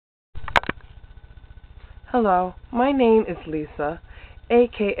Hello, my name is Lisa,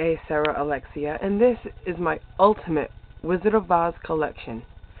 a.k.a. Sera Alexia, and this is my ultimate Wizard of Oz collection.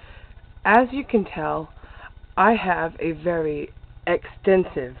 As you can tell, I have a very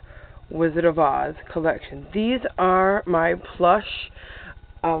extensive Wizard of Oz collection. These are my plush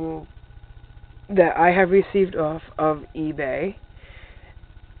that I have received off of eBay,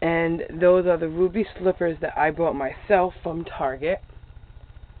 and those are the ruby slippers that I bought myself from Target.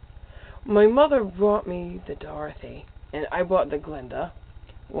 My mother brought me the Dorothy, and I bought the Glinda.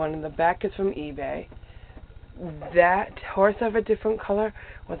 One in the back is from eBay. That horse of a different color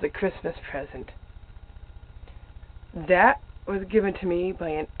was a Christmas present. That was given to me by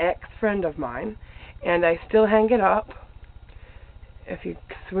an ex-friend of mine, and I still hang it up. If you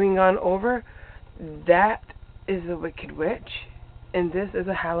swing on over, that is the Wicked Witch, and this is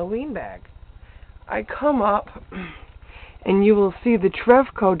a Halloween bag. I come up and you will see the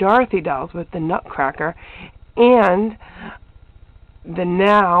Trevco Dorothy dolls with the Nutcracker and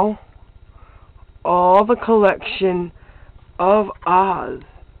all the collection of Oz,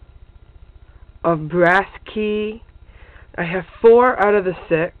 of brass key. I have 4 out of the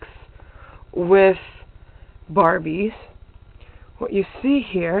 6 with Barbies. What you see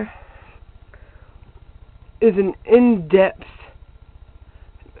here is an in-depth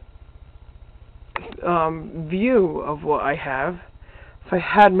view of what I have. If I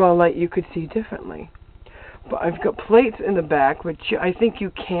had more light, you could see differently. But I've got plates in the back, which I think you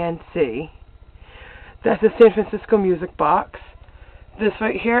can see. That's a San Francisco music box. This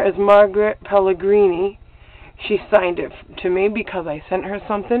right here is Margaret Pellegrini. She signed it to me because I sent her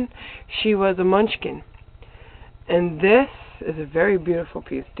something. She was a munchkin. And this is a very beautiful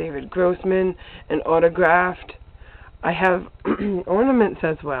piece. David Grossman, and autographed. I have ornaments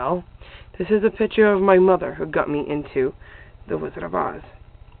as well. This is a picture of my mother who got me into the Wizard of Oz.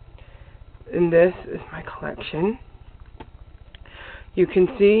 And this is my collection. You can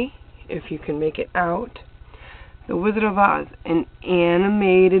see, if you can make it out, the Wizard of Oz, an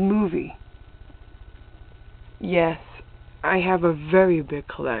animated movie. Yes, I have a very big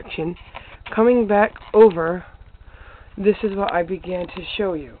collection. Coming back over, this is what I began to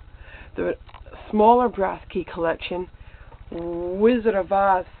show you. The smaller brass key collection, Wizard of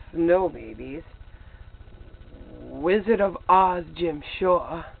Oz Snow Babies, Wizard of Oz Jim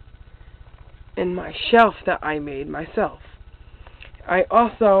Shaw, and my shelf that I made myself. I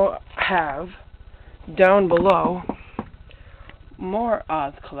also have, down below, more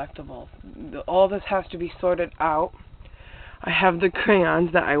Oz collectibles. All this has to be sorted out. I have the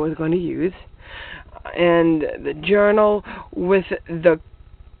crayons that I was going to use, and the journal with the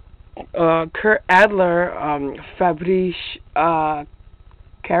Kurt Adler Fabrice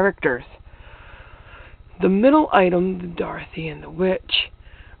characters. The middle item, the Dorothy and the Witch,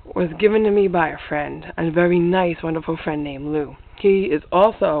 was given to me by a friend, a very nice, wonderful friend named Lou. He is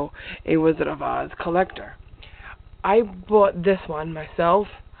also a Wizard of Oz collector. I bought this one myself,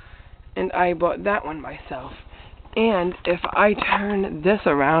 and I bought that one myself. And if I turn this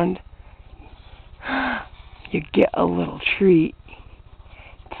around, you get a little treat.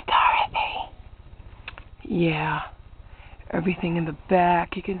 It's Dorothy. Yeah. Everything in the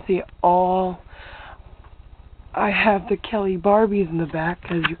back. You can see it all. I have the Kelly Barbies in the back,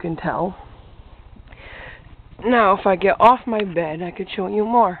 as you can tell. Now, if I get off my bed, I could show you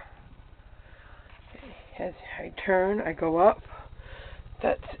more. As I turn, I go up.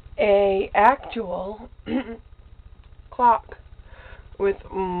 That's a actual clock with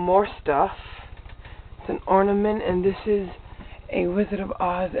more stuff. It's an ornament, and this is a Wizard of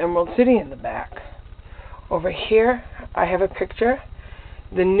Oz Emerald City in the back. Over here, I have a picture.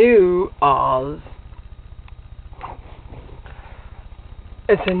 The new Oz.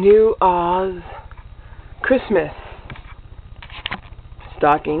 It's a new Oz Christmas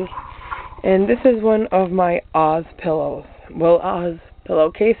stocking. And this is one of my Oz pillows. Well, Oz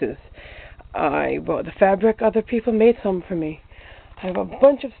pillowcases. I bought the fabric. Other people made some for me. I have a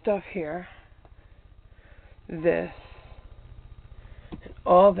bunch of stuff here. This. And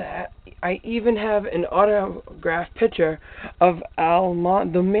all that. I even have an autographed picture of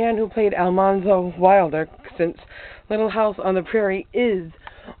the man who played Almanzo Wilder, since Little House on the Prairie is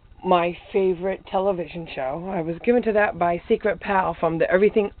my favorite television show. I was given to that by Secret Pal from the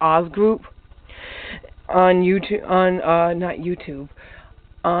Everything Oz group on YouTube,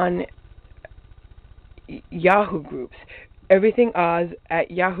 on Yahoo groups. Everything Oz at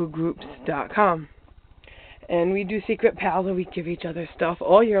yahoogroups.com. And we do Secret Pals, and we give each other stuff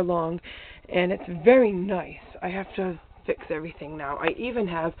all year long, and it's very nice. I have to fix everything now. I even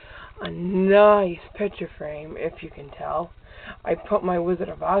have a nice picture frame, if you can tell. I put my Wizard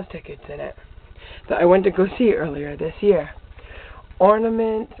of Oz tickets in it. that I went to go see earlier this year.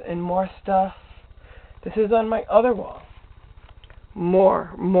 Ornaments and more stuff. This is on my other wall.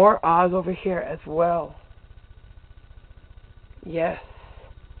 More Oz over here as well. Yes,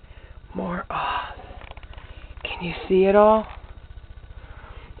 more Oz. Can you see it all?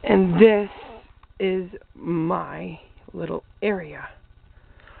 And this is my little area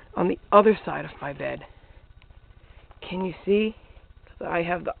on the other side of my bed. Can you see? I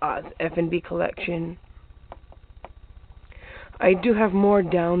have the Oz F&B collection. I do have more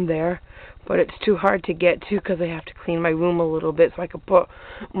down there, but it's too hard to get to because I have to clean my room a little bit so I can put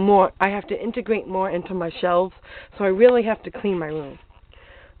more. I have to integrate more into my shelves, so I really have to clean my room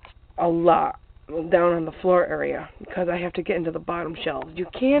a lot down on the floor area because I have to get into the bottom shelves. You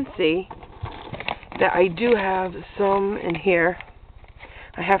can see that I do have some in here.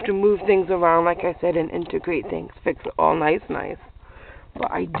 I have to move things around, like I said, and integrate things, fix it all nice.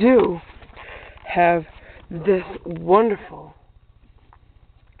 But I do have this wonderful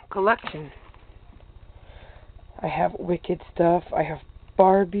collection. I have Wicked stuff. I have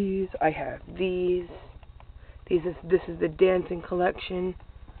Barbies. I have these. This is the dancing collection.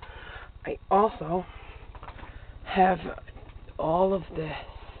 I also have all of this.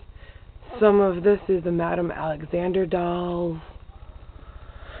 Some of this is the Madame Alexander dolls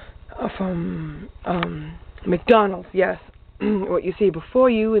from McDonald's. Yes, what you see before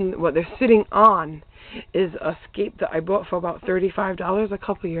you and what they're sitting on is a scape that I bought for about $35 a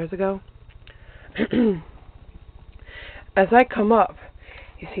couple years ago. As I come up,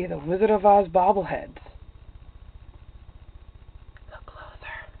 you see the Wizard of Oz bobbleheads. Look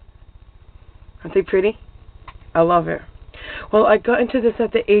closer. Aren't they pretty? I love it. Well, I got into this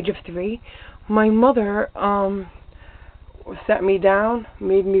at the age of 3. My mother sat me down,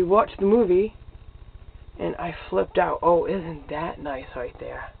 made me watch the movie, and I flipped out. Oh, isn't that nice right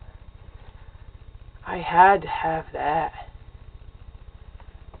there? I had to have that.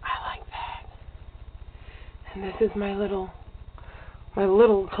 I like that. And this is my little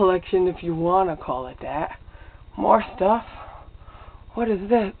collection, if you want to call it that. More stuff. What is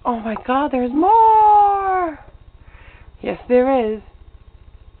this? Oh my God, there's more! Yes, there is.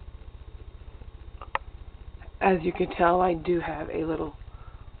 As you can tell, I do have a little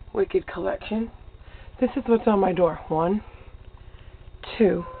Wicked collection. This is what's on my door. 1,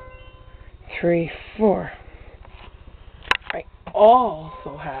 2, 3, 4. I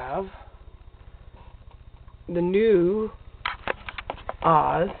also have the new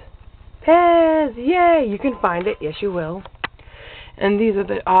Oz Pez. Yay! You can find it. Yes, you will. And these are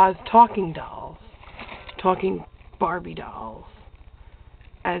the Oz talking dolls. Talking Barbie dolls.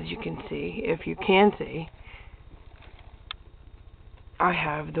 As you can see, if you can see, I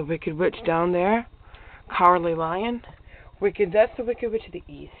have the Wicked Witch down there. Cowardly Lion. Wicked, that's the Wicked Witch of the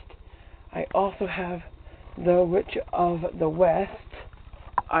East. I also have the Witch of the West,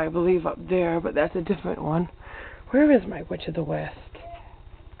 I believe up there, but that's a different one. Where is my Witch of the West?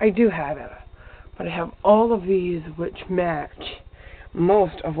 I do have it, but I have all of these which match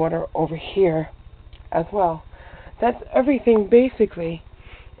most of what are over here as well. That's everything basically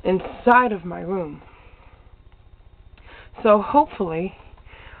inside of my room. So hopefully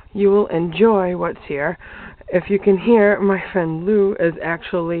you will enjoy what's here. If you can hear, my friend Lou is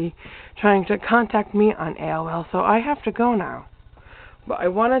actually trying to contact me on AOL, so I have to go now. But I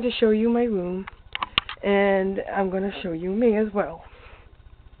wanted to show you my room, and I'm going to show you me as well.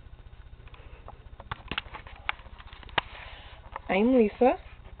 I'm Lisa,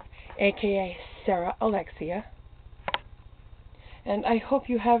 a.k.a. Sera Alexia, and I hope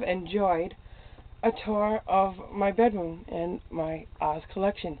you have enjoyed a tour of my bedroom and my Oz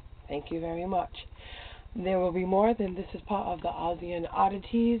collection. Thank you very much. There will be more. Then this is part of the Ozian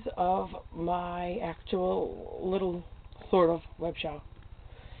oddities of my actual little sort of web show.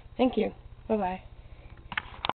 Thank you. Bye-bye.